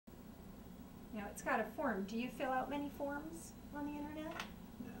it's got a form. Do you fill out many forms on the internet?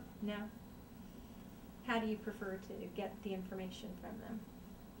 No. No? How do you prefer to get the information from them?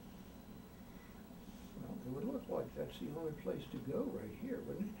 Well, it would look like that's the only place to go right here,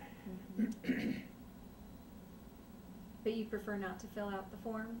 wouldn't it? Mm-hmm. But you prefer not to fill out the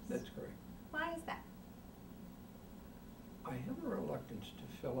forms? That's correct. Why is that? I have a reluctance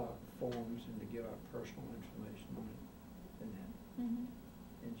to fill out forms and to give out personal information on the net Mm-hmm.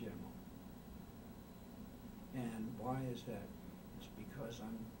 in general. And why is that? It's because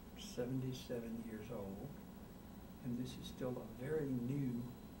I'm 77 years old, and this is still a very new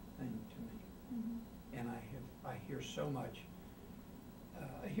thing to me. Mm-hmm. And I hear so much,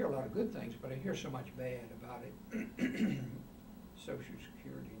 I hear a lot of good things, but I hear so much bad about it. Social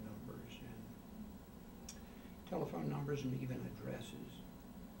Security numbers and telephone numbers and even addresses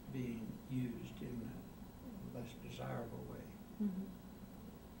being used in a less desirable way. Mm-hmm.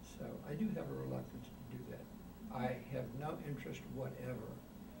 So I do have a reluctance to do that. I have no interest whatever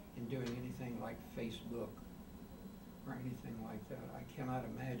in doing anything like Facebook or anything like that. I cannot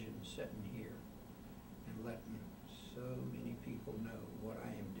imagine sitting here and letting so many people know what I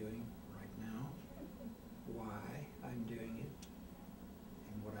am doing right now, why I'm doing it,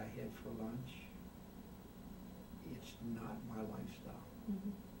 and what I had for lunch. It's not my lifestyle.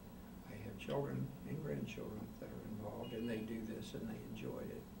 Mm-hmm. I have children and grandchildren that are involved, and they do this and they enjoy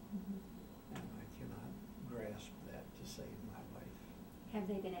it. Mm-hmm. And I cannot grasp that to save my life. Have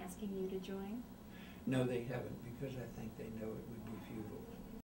they been asking you to join? No, they haven't, because I think they know it would be futile.